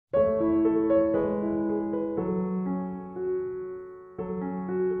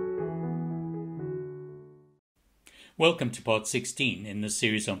Welcome to part 16 in the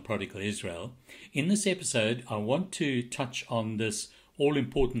series on Prodigal Israel. In this episode, I want to touch on this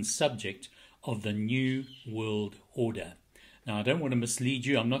all-important subject of the New World Order. Now, I don't want to mislead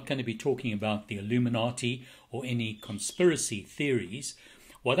you. I'm not going to be talking about the Illuminati or any conspiracy theories.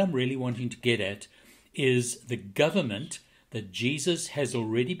 What I'm really wanting to get at is the government that Jesus has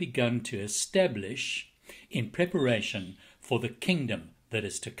already begun to establish in preparation for the kingdom that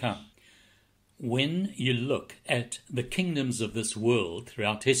is to come. When you look at the kingdoms of this world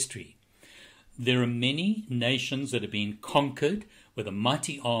throughout history, there are many nations that have been conquered with a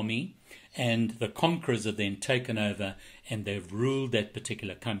mighty army, and the conquerors have then taken over and they've ruled that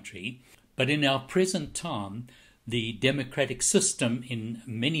particular country. But in our present time, the democratic system in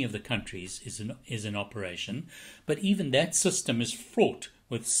many of the countries is in operation, but even that system is fraught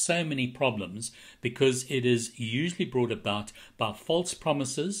with so many problems because it is usually brought about by false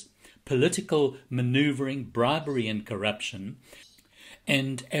promises, political maneuvering, bribery and corruption.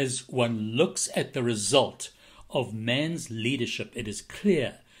 And as one looks at the result of man's leadership, it is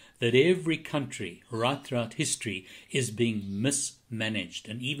clear that every country right throughout history is being mismanaged,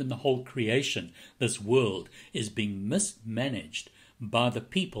 and even the whole creation, this world, is being mismanaged by the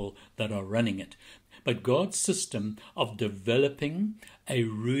people that are running it. But God's system of developing a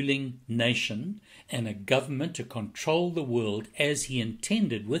ruling nation and a government to control the world as he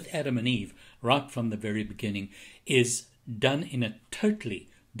intended with Adam and Eve right from the very beginning is done in a totally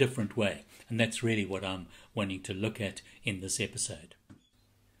different way. And that's really what I'm wanting to look at in this episode.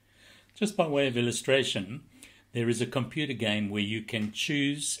 Just by way of illustration, there is a computer game where you can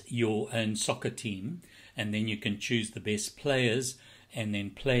choose your own soccer team, and then you can choose the best players and then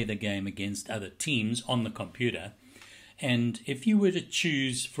play the game against other teams on the computer. And if you were to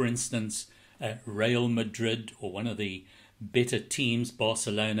choose, for instance, Real Madrid or one of the better teams,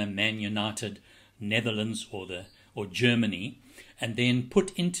 Barcelona, Man United, Netherlands or Germany, and then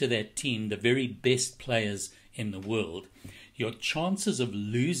put into that team the very best players in the world, your chances of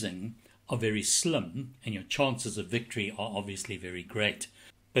losing are very slim and your chances of victory are obviously very great.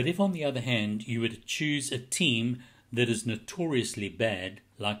 But if, on the other hand, you were to choose a team that is notoriously bad,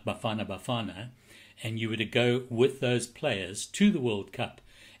 like Bafana, and you were to go with those players to the World Cup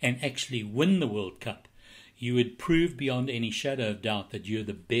and actually win the World Cup, you would prove beyond any shadow of doubt that you're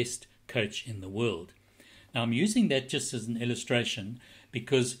the best coach in the world. Now, I'm using that just as an illustration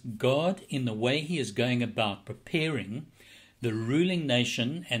because God, in the way he is going about preparing the ruling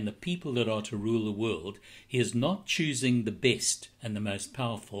nation and the people that are to rule the world, he is not choosing the best and the most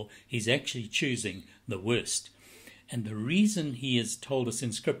powerful. He's actually choosing the worst. And the reason he has told us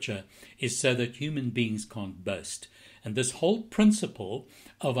in Scripture is so that human beings can't boast. And this whole principle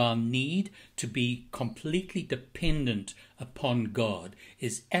of our need to be completely dependent upon God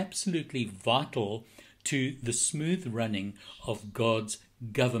is absolutely vital to the smooth running of God's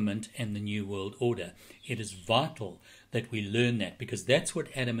government and the New World Order. It is vital that we learn that, because that's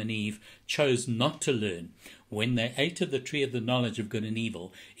what Adam and Eve chose not to learn. When they ate of the tree of the knowledge of good and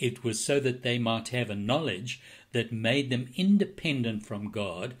evil, it was so that they might have a knowledge that made them independent from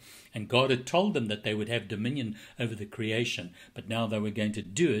God, and God had told them that they would have dominion over the creation, but now they were going to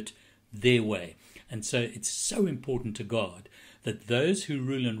do it their way. And so it's so important to God that those who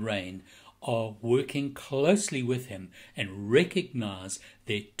rule and reign are working closely with him and recognize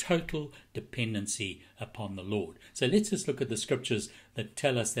their total dependency upon the Lord. So let's just look at the scriptures that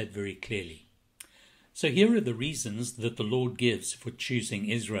tell us that very clearly. So here are the reasons that the Lord gives for choosing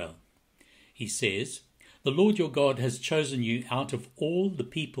Israel. He says, "The Lord your God has chosen you out of all the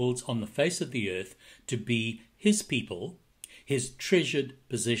peoples on the face of the earth to be his people, his treasured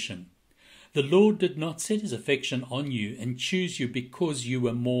possession. The Lord did not set his affection on you and choose you because you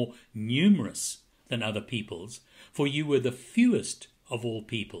were more numerous than other peoples, for you were the fewest of all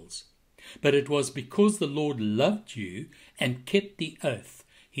peoples. But it was because the Lord loved you and kept the oath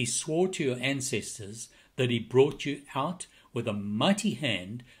he swore to your ancestors that he brought you out with a mighty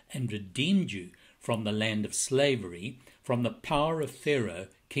hand and redeemed you from the land of slavery, from the power of Pharaoh,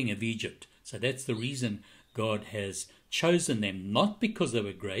 king of Egypt." So that's the reason God has chosen them, not because they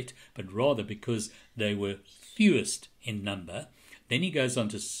were great, but rather because they were fewest in number. Then he goes on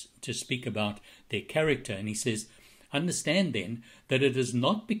to speak about their character, and he says, "Understand then that it is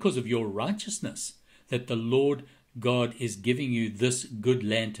not because of your righteousness that the Lord God is giving you this good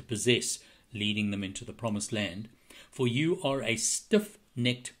land to possess," leading them into the promised land, "for you are a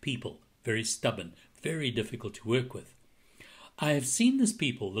stiff-necked people," very stubborn, very difficult to work with. "I have seen this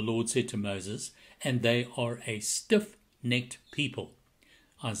people," the Lord said to Moses, "and they are a stiff-necked people."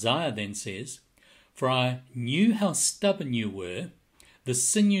 Isaiah then says, "For I knew how stubborn you were, the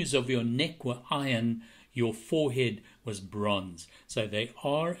sinews of your neck were iron, your forehead was bronze. So they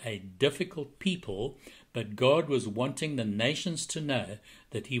are a difficult people, but God was wanting the nations to know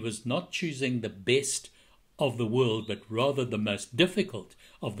that he was not choosing the best of the world, but rather the most difficult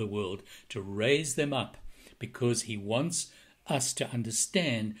of the world to raise them up, because he wants us to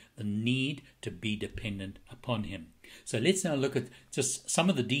understand the need to be dependent upon him. So let's now look at just some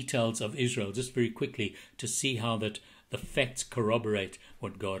of the details of Israel, just very quickly, to see how that the facts corroborate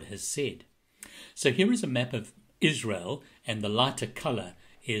what God has said. So here is a map of Israel, and the lighter color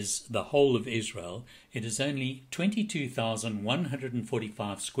is the whole of Israel. It is only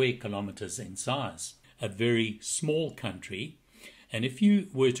 22,145 square kilometers in size, a very small country. And if you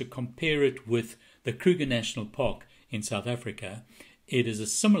were to compare it with the Kruger National Park in South Africa, it is a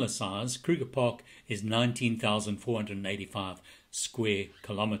similar size. Kruger Park is 19,485 square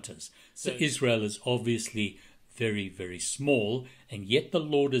kilometers. So Israel is obviously very, very small, and yet the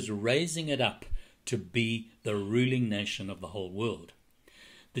Lord is raising it up to be the ruling nation of the whole world.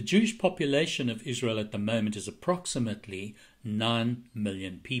 The Jewish population of Israel at the moment is approximately 9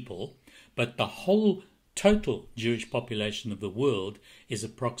 million people, but the whole total Jewish population of the world is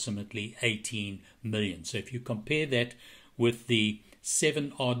approximately 18 million. So if you compare that with the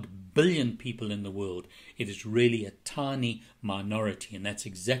 7-odd billion people in the world, it is really a tiny minority, and that's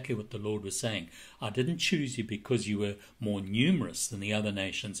exactly what the Lord was saying. I didn't choose you because you were more numerous than the other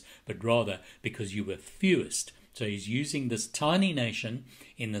nations, but rather because you were fewest. So he's using this tiny nation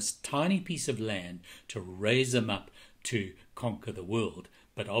in this tiny piece of land to raise them up to conquer the world.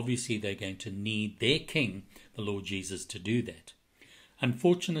 But obviously they're going to need their king, the Lord Jesus, to do that.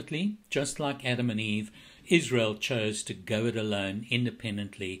 Unfortunately, just like Adam and Eve, Israel chose to go it alone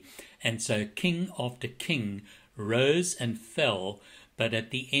independently, and so king after king rose and fell. But at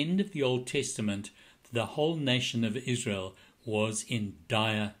the end of the Old Testament, the whole nation of Israel was in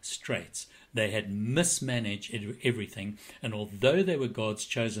dire straits. They had mismanaged everything, and although they were God's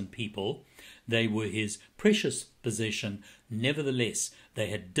chosen people, they were his precious possession. Nevertheless, they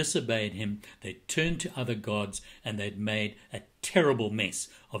had disobeyed him, they turned to other gods, and they'd made a terrible mess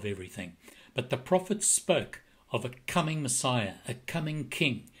of everything. But the prophets spoke of a coming Messiah, a coming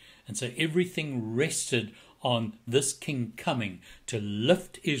king, and so everything rested on this king coming to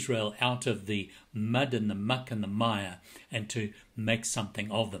lift Israel out of the mud and the muck and the mire and to make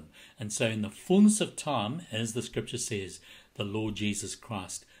something of them. And so in the fullness of time, as the scripture says, the Lord Jesus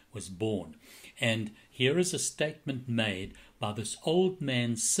Christ was born. And here is a statement made by this old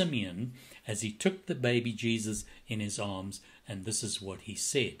man Simeon as he took the baby Jesus in his arms, and this is what he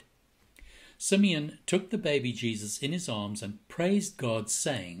said. Simeon took the baby Jesus in his arms and praised God,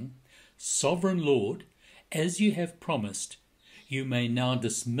 saying, "Sovereign Lord, as you have promised, you may now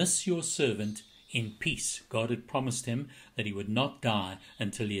dismiss your servant in peace." God had promised him that he would not die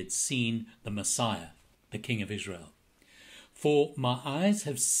until he had seen the Messiah, the King of Israel. "For my eyes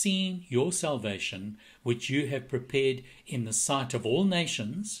have seen your salvation, which you have prepared in the sight of all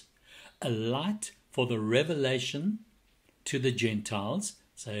nations, a light for the revelation to the Gentiles."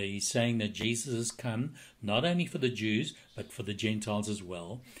 So he's saying that Jesus has come not only for the Jews, but for the Gentiles as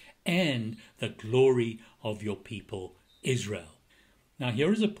well, "and the glory of your people Israel." Now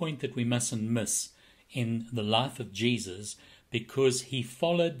here is a point that we mustn't miss in the life of Jesus, because he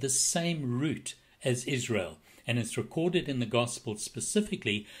followed the same route as Israel. And it's recorded in the Gospel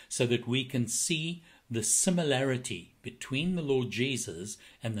specifically so that we can see the similarity between the Lord Jesus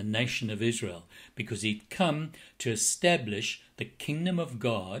and the nation of Israel, because he'd come to establish the kingdom of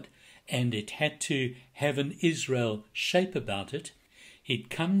God, and it had to have an Israel shape about it. He'd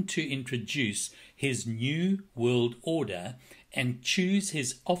come to introduce his new world order and choose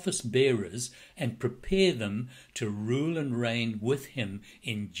his office bearers and prepare them to rule and reign with him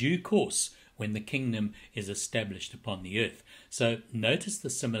in due course when the kingdom is established upon the earth. So notice the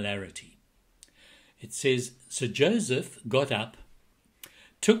similarity. It says, "So Joseph got up,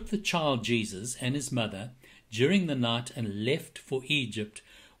 took the child Jesus and his mother during the night and left for Egypt,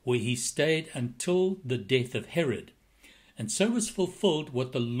 where he stayed until the death of Herod. And so was fulfilled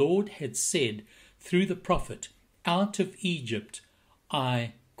what the Lord had said through the prophet, 'Out of Egypt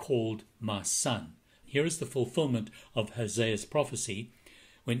I called my son.'" Here is the fulfillment of Hosea's prophecy.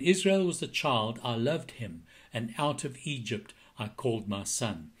 "When Israel was a child, I loved him, and out of Egypt I called my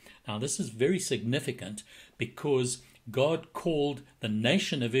son." Now this is very significant, because God called the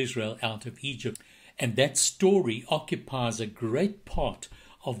nation of Israel out of Egypt, and that story occupies a great part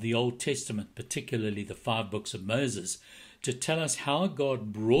of the Old Testament, particularly the 5 books of Moses, to tell us how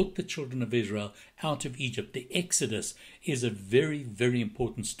God brought the children of Israel out of Egypt. The Exodus is a very, very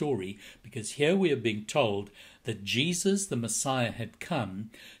important story, because here we are being told that Jesus, the Messiah, had come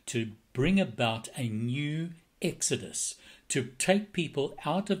to bring about a new exodus, to take people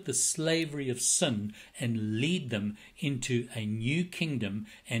out of the slavery of sin and lead them into a new kingdom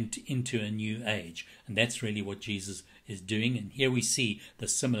and into a new age. And that's really what Jesus is doing. And here we see the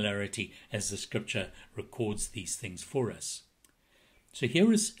similarity as the scripture records these things for us. So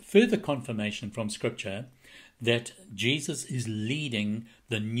here is further confirmation from scripture that Jesus is leading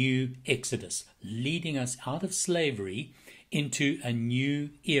the new exodus, leading us out of slavery into a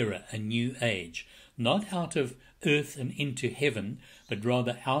new era, a new age, not out of earth and into heaven, but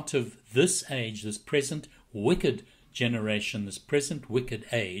rather out of this age, this present wicked generation, this present wicked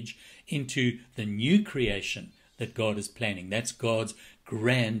age, into the new creation that God is planning. That's God's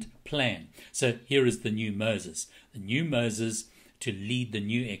grand plan. So here is the new Moses to lead the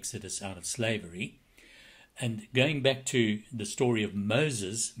new exodus out of slavery. And going back to the story of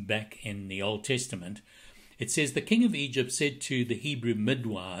Moses back in the Old Testament, it says, the king of Egypt said to the Hebrew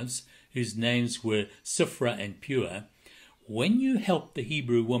midwives, whose names were Shiphrah and Puah, when you help the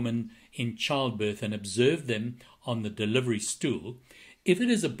Hebrew woman in childbirth and observe them on the delivery stool, if it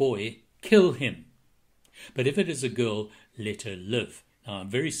is a boy, kill him. But if it is a girl, let her live. Now, a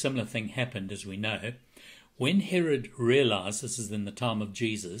very similar thing happened, as we know. When Herod realized, this is in the time of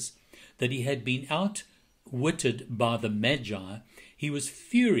Jesus, that he had been outwitted by the Magi, he was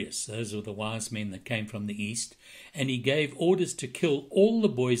furious. Those were the wise men that came from the east, and he gave orders to kill all the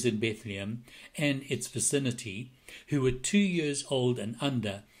boys in Bethlehem and its vicinity who were 2 years old and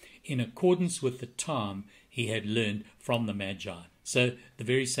under, in accordance with the time he had learned from the Magi. So the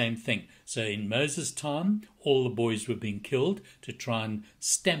very same thing. So in Moses' time, all the boys were being killed to try and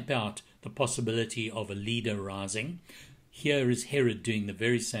stamp out the possibility of a leader rising. Here is Herod doing the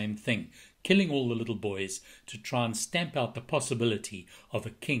very same thing, killing all the little boys to try and stamp out the possibility of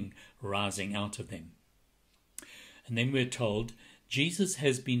a king rising out of them. And then we're told, Jesus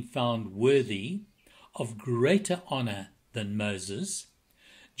has been found worthy of greater honor than Moses,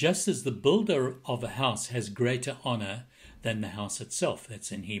 just as the builder of a house has greater honor than the house itself.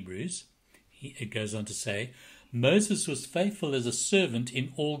 That's in Hebrews. It goes on to say, Moses was faithful as a servant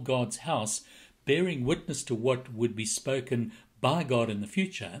in all God's house, bearing witness to what would be spoken by God in the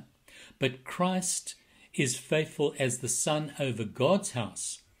future, but Christ is faithful as the son over God's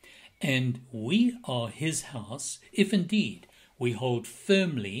house, and we are his house, if indeed we hold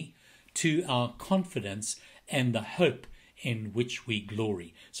firmly to our confidence and the hope in which we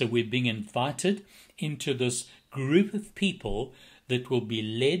glory. So we're being invited into this group of people that will be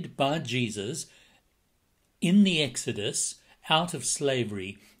led by Jesus in the Exodus out of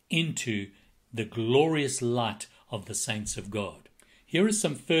slavery into the glorious light of the saints of God. Here are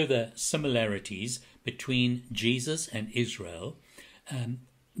some further similarities between Jesus and Israel.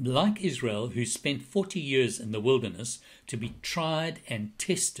 Like Israel, who spent 40 years in the wilderness to be tried and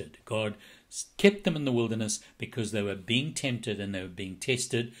tested. God kept them in the wilderness because they were being tempted and they were being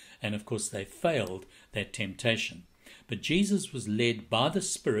tested, and of course they failed that temptation. But Jesus was led by the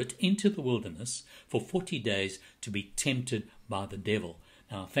Spirit into the wilderness for 40 days to be tempted by the devil.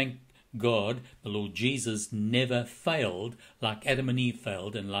 Now, thank God, the Lord Jesus never failed like Adam and Eve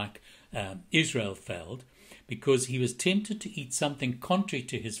failed and like Israel failed, because he was tempted to eat something contrary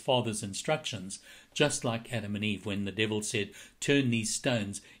to his father's instructions, just like Adam and Eve when the devil said, turn these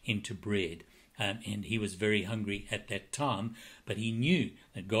stones into bread. And he was very hungry at that time, but he knew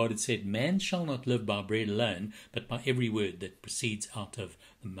that God had said, man shall not live by bread alone, but by every word that proceeds out of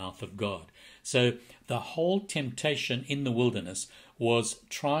the mouth of God. So the whole temptation in the wilderness was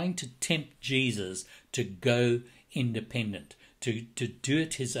trying to tempt Jesus to go independent, to do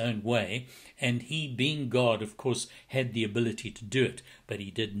it his own way. And he, being God, of course, had the ability to do it, but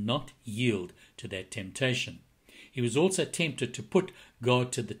he did not yield to that temptation. He was also tempted to put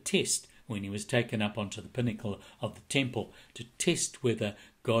God to the test when he was taken up onto the pinnacle of the temple to test whether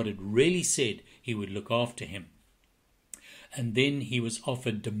God had really said he would look after him. And then he was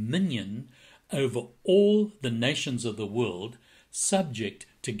offered dominion over all the nations of the world, subject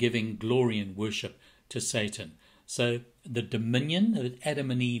to giving glory and worship to Satan. So the dominion that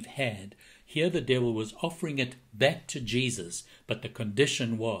Adam and Eve had, here the devil was offering it back to Jesus, but the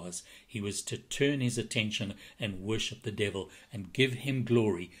condition was he was to turn his attention and worship the devil and give him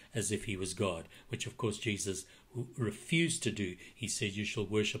glory as if he was God, which of course Jesus refused to do. He said, you shall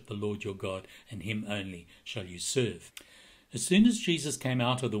worship the Lord your God, and him only shall you serve. As soon as Jesus came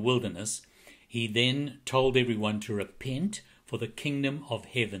out of the wilderness, he then told everyone to repent, for the kingdom of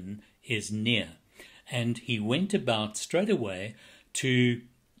heaven is near. And he went about straight away to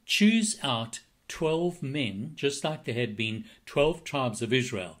choose out 12 men, just like there had been 12 tribes of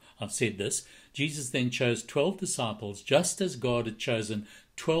Israel. I've said this. Jesus then chose 12 disciples, just as God had chosen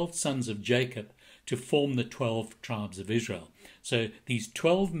 12 sons of Jacob to form the 12 tribes of Israel. So these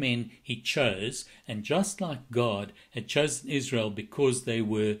 12 men he chose, and just like God had chosen Israel because they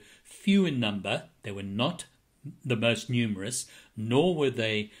were few in number, they were not the most numerous, nor were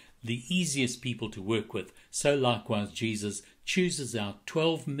they the easiest people to work with, so likewise Jesus chooses out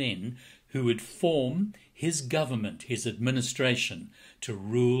 12 men who would form his government, his administration, to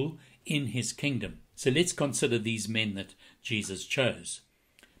rule in his kingdom. So let's consider these men that Jesus chose.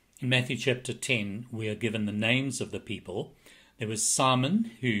 In Matthew chapter 10, we are given the names of the people. There was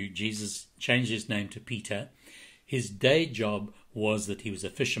Simon, who Jesus changed his name to Peter. His day job was that he was a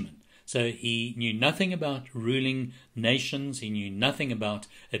fisherman. So he knew nothing about ruling nations. He knew nothing about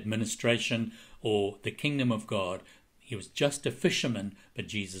administration or the kingdom of God. He was just a fisherman, but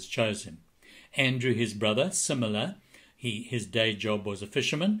Jesus chose him. Andrew, his brother, similar. His day job was a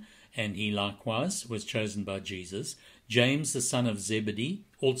fisherman, and he likewise was chosen by Jesus. James, the son of Zebedee,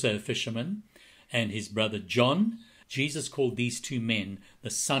 also a fisherman, and his brother John. Jesus called these two men the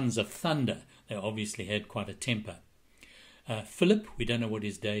sons of thunder. They obviously had quite a temper. Philip, we don't know what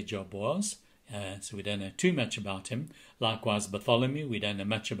his day job was, so we don't know too much about him. Likewise, Bartholomew, we don't know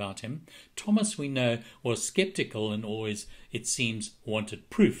much about him. Thomas, we know, was skeptical and always, it seems, wanted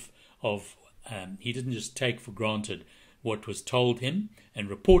proof of, he didn't just take for granted what was told him and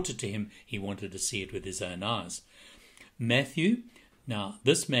reported to him. He wanted to see it with his own eyes. Matthew, now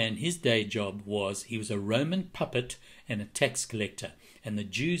this man, his day job was, he was a Roman puppet and a tax collector. And the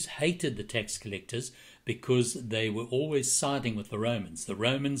Jews hated the tax collectors because they were always siding with the Romans. The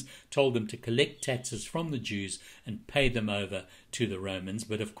Romans told them to collect taxes from the Jews and pay them over to the Romans.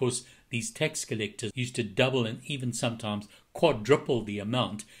 But of course, these tax collectors used to double and even sometimes quadruple the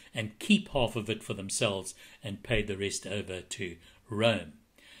amount and keep half of it for themselves and pay the rest over to Rome.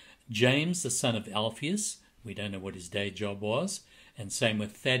 James, the son of Alphaeus, we don't know what his day job was, and same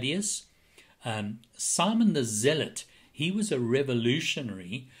with Thaddeus. Simon the Zealot, he was a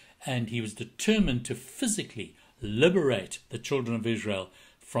revolutionary, and he was determined to physically liberate the children of Israel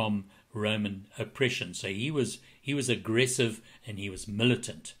from Roman oppression. So he was aggressive and he was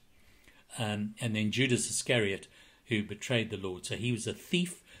militant. And then Judas Iscariot, who betrayed the Lord. So he was a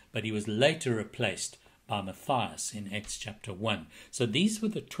thief, but he was later replaced by Matthias in Acts chapter 1. So these were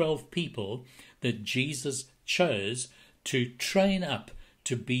the 12 people that Jesus chose to train up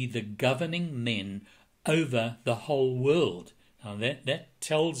to be the governing men over the whole world. Now that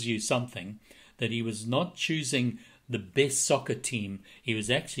tells you something, that he was not choosing the best soccer team. He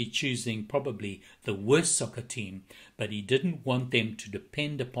was actually choosing probably the worst soccer team, but he didn't want them to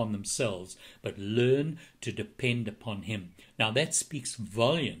depend upon themselves, but learn to depend upon him. Now that speaks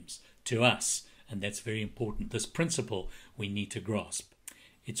volumes to us, and that's very important. This principle we need to grasp.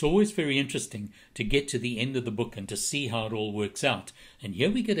 It's always very interesting to get to the end of the book and to see how it all works out. And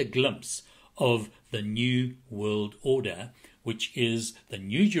here we get a glimpse of the new world order, which is the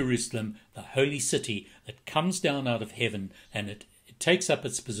New Jerusalem, the holy city that comes down out of heaven, and it takes up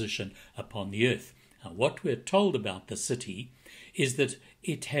its position upon the earth. Now, what we're told about the city is that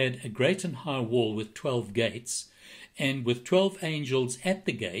it had a great and high wall with 12 gates, and with 12 angels at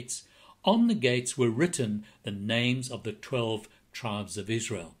the gates. On the gates were written the names of the 12 tribes of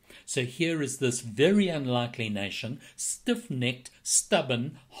Israel. So here is this very unlikely nation, stiff-necked,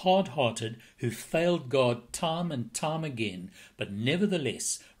 stubborn, hard-hearted, who failed God time and time again, but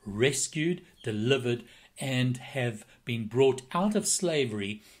nevertheless rescued, delivered, and have been brought out of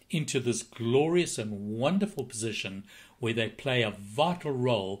slavery into this glorious and wonderful position where they play a vital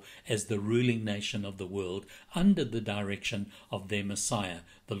role as the ruling nation of the world under the direction of their Messiah,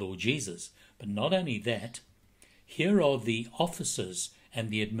 the Lord Jesus. But not only that, here are the officers and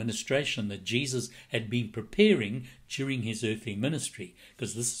the administration that Jesus had been preparing during his earthly ministry,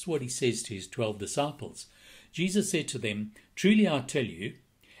 because this is what he says to his 12 disciples. Jesus said to them, "Truly I tell you,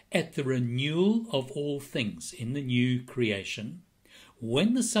 at the renewal of all things in the new creation,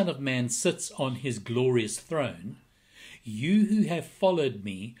 when the Son of Man sits on his glorious throne, you who have followed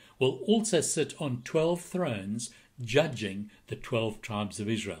me will also sit on 12 thrones, judging the 12 tribes of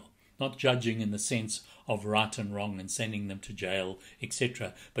Israel." Not judging in the sense of right and wrong and sending them to jail,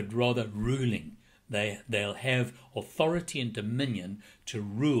 etc., but rather ruling. They'll have authority and dominion to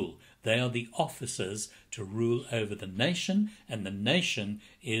rule. They are the officers to rule over the nation, and the nation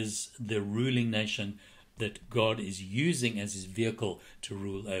is the ruling nation that God is using as his vehicle to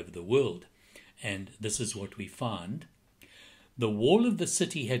rule over the world. And this is what we find. The wall of the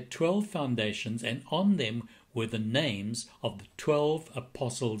city had 12 foundations, and on them were the names of the 12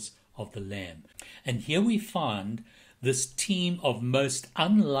 apostles of the Lamb. And here we find this team of most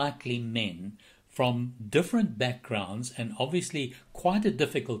unlikely men from different backgrounds, and obviously quite a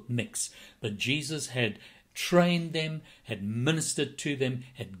difficult mix. But Jesus had trained them, had ministered to them,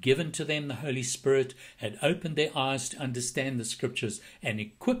 had given to them the Holy Spirit, had opened their eyes to understand the Scriptures, and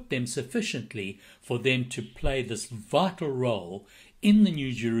equipped them sufficiently for them to play this vital role in the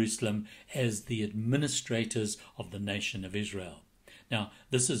New Jerusalem as the administrators of the nation of Israel. Now,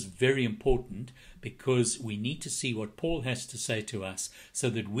 this is very important because we need to see what Paul has to say to us so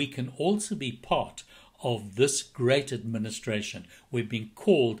that we can also be part of this great administration. We've been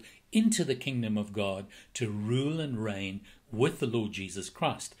called into the kingdom of God to rule and reign with the Lord Jesus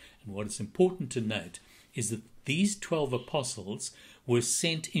Christ. And what is important to note is that these 12 apostles were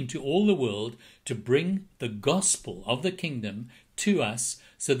sent into all the world to bring the gospel of the kingdom to us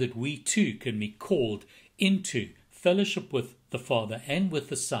so that we too can be called into fellowship with the Father and with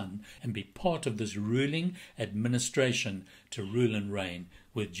the Son and be part of this ruling administration to rule and reign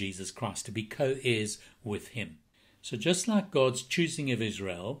with Jesus Christ, to be co-heirs with him. So just like God's choosing of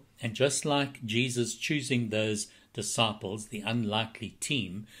Israel, and just like Jesus choosing those disciples, the unlikely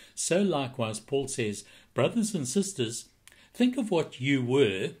team, so likewise Paul says, brothers and sisters, think of what you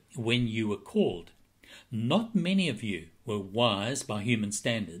were when you were called. Not many of you were wise by human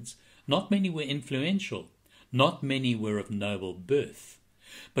standards. Not many were influential. Not many were of noble birth.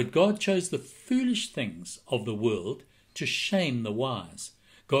 But God chose the foolish things of the world to shame the wise.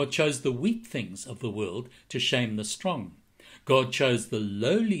 God chose the weak things of the world to shame the strong. God chose the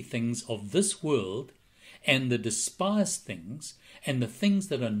lowly things of this world and the despised things and the things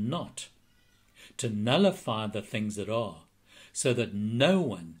that are not, to nullify the things that are, so that no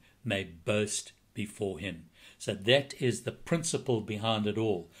one may boast before him. So that is the principle behind it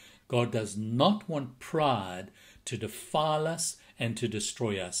all. God does not want pride to defile us and to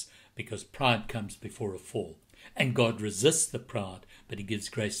destroy us, because pride comes before a fall. And God resists the proud, but he gives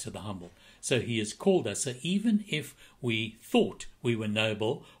grace to the humble. So he has called us. So even if we thought we were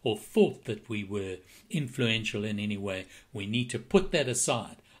noble or thought that we were influential in any way, we need to put that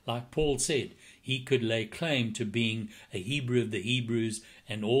aside. Like Paul said, he could lay claim to being a Hebrew of the Hebrews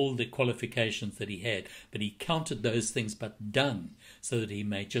and all the qualifications that he had, but he counted those things but dung, so that he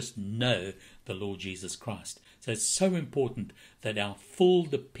may just know the Lord Jesus Christ. So it's so important that our full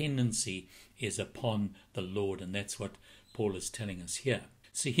dependency is upon the Lord, and that's what Paul is telling us here.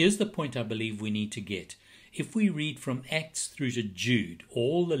 So here's the point I believe we need to get. If we read from Acts through to Jude,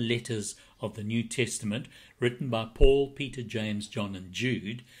 all the letters of the New Testament written by Paul, Peter, James, John, and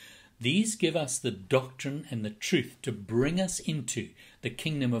Jude, these give us the doctrine and the truth to bring us into the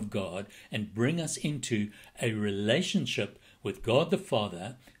kingdom of God and bring us into a relationship with God the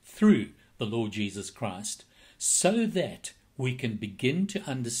Father through the Lord Jesus Christ, so that we can begin to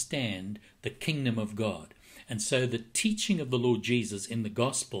understand the kingdom of God. And so the teaching of the Lord Jesus in the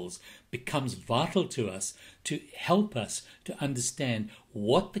Gospels becomes vital to us to help us to understand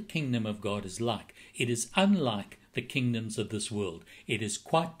what the kingdom of God is like. It is unlike the kingdoms of this world. It is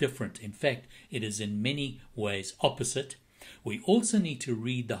quite different. In fact, it is in many ways opposite. We also need to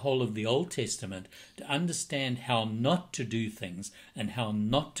read the whole of the Old Testament to understand how not to do things and how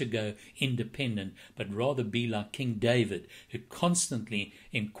not to go independent, but rather be like King David, who constantly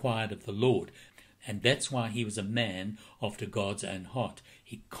inquired of the Lord. And that's why he was a man after God's own heart.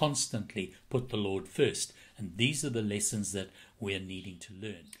 He constantly put the Lord first. And these are the lessons that we're needing to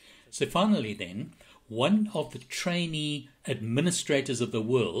learn. So finally then, one of the trainee administrators of the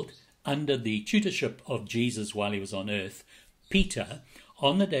world under the tutorship of Jesus while he was on earth, Peter,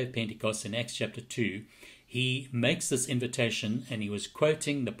 on the day of Pentecost in Acts chapter 2, he makes this invitation, and he was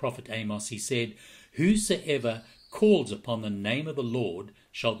quoting the prophet Amos. He said, "Whosoever calls upon the name of the Lord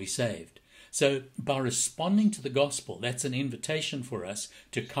shall be saved." So by responding to the gospel, that's an invitation for us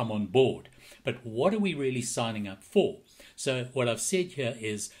to come on board. But what are we really signing up for? So what I've said here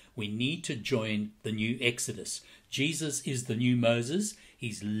is we need to join the new Exodus. Jesus is the new Moses.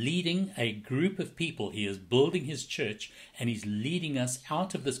 He's leading a group of people. He is building his church, and he's leading us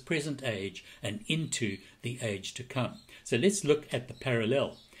out of this present age and into the age to come. So let's look at the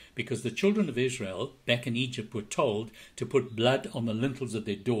parallel. Because the children of Israel back in Egypt were told to put blood on the lintels of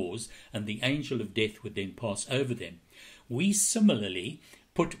their doors, and the angel of death would then pass over them. We similarly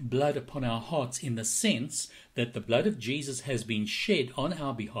put blood upon our hearts in the sense that the blood of Jesus has been shed on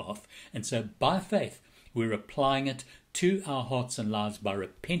our behalf, and so by faith we're applying it to our hearts and lives by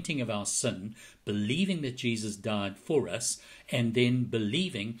repenting of our sin, believing that Jesus died for us, and then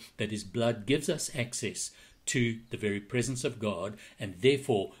believing that his blood gives us access to the very presence of God, and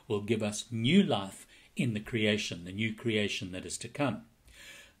therefore will give us new life in the creation, the new creation that is to come.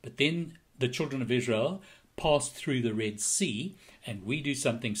 But then the children of Israel passed through the Red Sea, and we do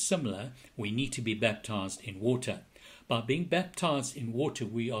something similar. We need to be baptized in water. By being baptized in water,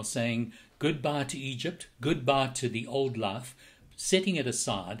 we are saying goodbye to Egypt, goodbye to the old life, setting it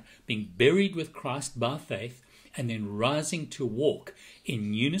aside, being buried with Christ by faith, and then rising to walk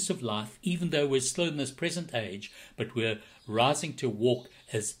in newness of life, even though we're still in this present age, but we're rising to walk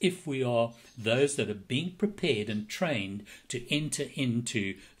as if we are those that are being prepared and trained to enter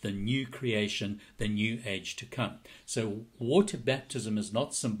into the new creation, the new age to come. So water baptism is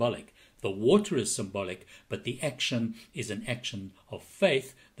not symbolic. The water is symbolic, but the action is an action of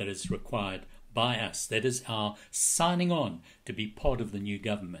faith that is required by us. That is our signing on to be part of the new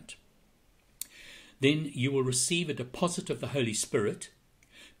government. Then you will receive a deposit of the Holy Spirit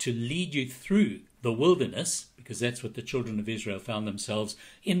to lead you through the wilderness, because that's what the children of Israel found themselves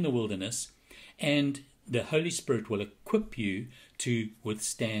in the wilderness, and the Holy Spirit will equip you to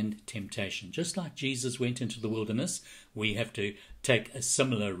withstand temptation. Just like Jesus went into the wilderness, we have to take a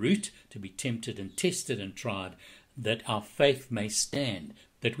similar route to be tempted and tested and tried, that our faith may stand,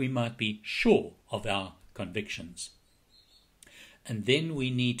 that we might be sure of our convictions. And then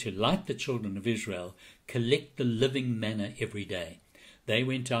we need to, like the children of Israel, collect the living manna every day. They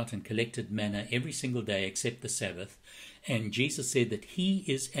went out and collected manna every single day except the Sabbath. And Jesus said that he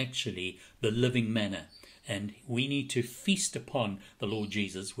is actually the living manna. And we need to feast upon the Lord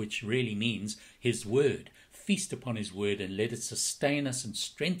Jesus, which really means his word. Feast upon his word and let it sustain us and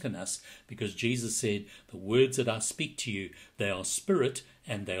strengthen us, because Jesus said, the words that I speak to you, they are spirit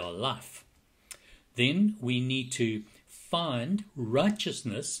and they are life. Then we need to find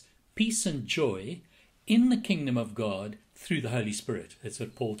righteousness, peace and joy in the kingdom of God through the Holy Spirit. That's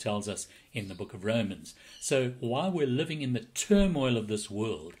what Paul tells us in the book of Romans. So while we're living in the turmoil of this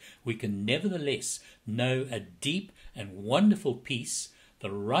world, we can nevertheless know a deep and wonderful peace,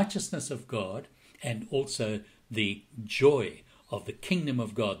 the righteousness of God, and also the joy of the kingdom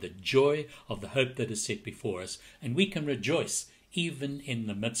of God, the joy of the hope that is set before us. And we can rejoice even in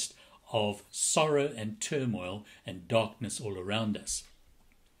the midst of sorrow and turmoil and darkness all around us.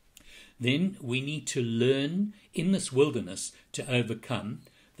 Then we need to learn in this wilderness to overcome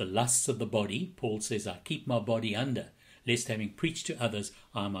the lusts of the body. Paul says, I keep my body under, lest having preached to others,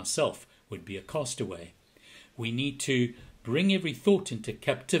 I myself would be a castaway. We need to bring every thought into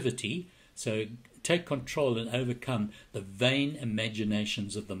captivity, so take control and overcome the vain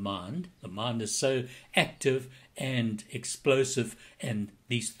imaginations of the mind. The mind is so active and explosive, and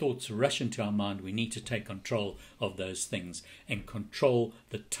these thoughts rush into our mind. We need to take control of those things and control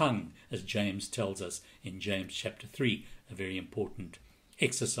the tongue, as James tells us in James chapter 3, a very important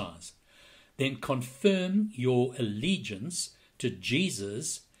exercise. Then confirm your allegiance to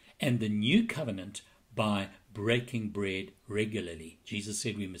Jesus and the new covenant by breaking bread regularly. Jesus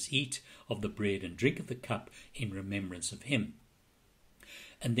said we must eat of the bread and drink of the cup in remembrance of him.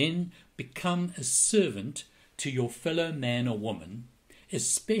 And then become a servant to your fellow man or woman,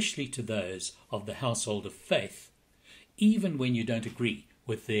 especially to those of the household of faith, even when you don't agree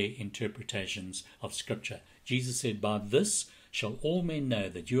with their interpretations of Scripture. Jesus said, by this shall all men know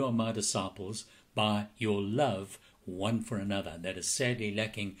that you are my disciples, by your love one for another. That is sadly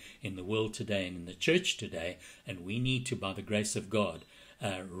lacking in the world today and in the church today, and we need to, by the grace of God,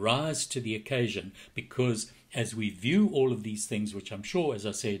 rise to the occasion, because as we view all of these things, which I'm sure, as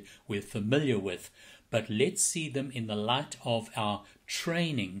I said, we're familiar with, but let's see them in the light of our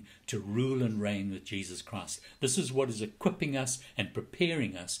training to rule and reign with Jesus Christ. This is what is equipping us and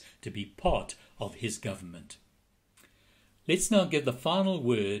preparing us to be part of his government. Let's now give the final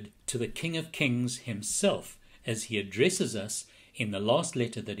word to the King of Kings himself as he addresses us in the last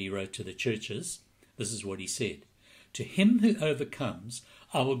letter that he wrote to the churches. This is what he said. To him who overcomes,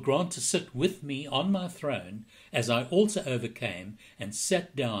 I will grant to sit with me on my throne, as I also overcame and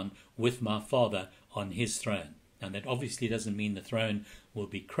sat down with my Father on his throne. Now that obviously doesn't mean the throne will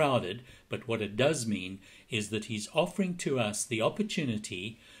be crowded, but what it does mean is that he's offering to us the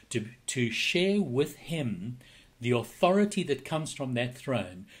opportunity to share with him the authority that comes from that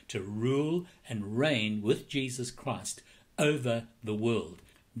throne to rule and reign with Jesus Christ over the world.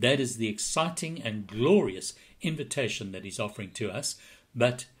 That is the exciting and glorious invitation that he's offering to us,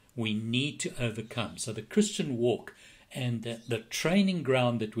 but we need to overcome. So the Christian walk and the training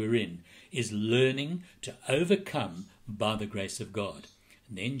ground that we're in is learning to overcome by the grace of God.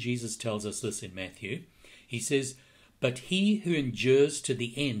 And then Jesus tells us this in Matthew. He says, but he who endures to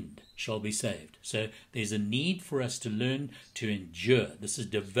the end shall be saved. So there's a need for us to learn to endure. This is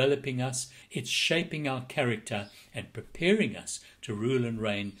developing us. It's shaping our character and preparing us to rule and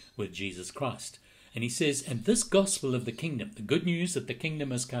reign with Jesus Christ. And he says, and this gospel of the kingdom, the good news that the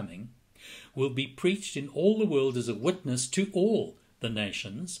kingdom is coming, will be preached in all the world as a witness to all the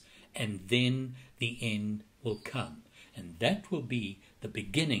nations, and then the end will come. And that will be the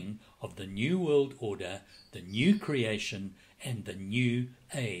beginning of the new world order, the new creation, and the new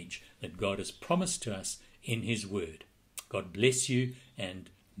age that God has promised to us in his word. God bless you, and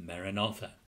Maranatha.